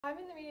I'm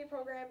in the media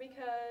program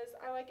because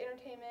I like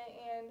entertainment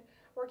and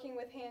working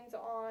with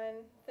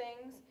hands-on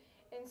things,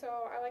 and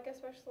so I like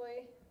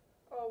especially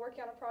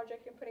working on a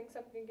project and putting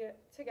something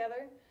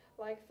together,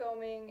 like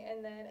filming and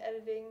then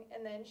editing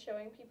and then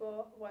showing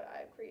people what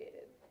I've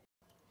created.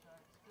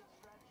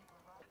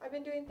 I've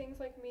been doing things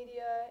like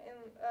media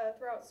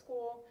throughout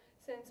school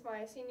since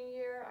my senior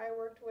year. I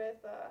worked with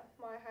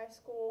my high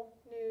school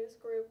news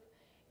group,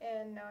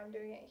 and now I'm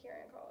doing it here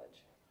in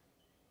college.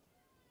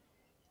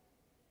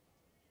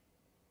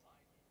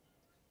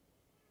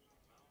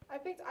 I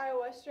picked Iowa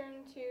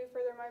Western to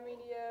further my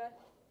media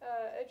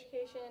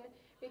education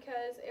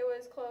because it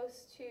was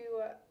close to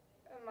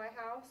my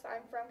house.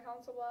 I'm from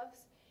Council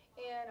Bluffs,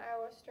 and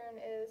Iowa Western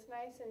is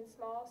nice and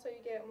small, so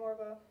you get more of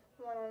a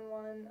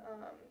one-on-one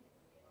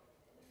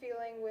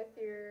feeling with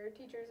your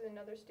teachers and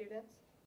other students.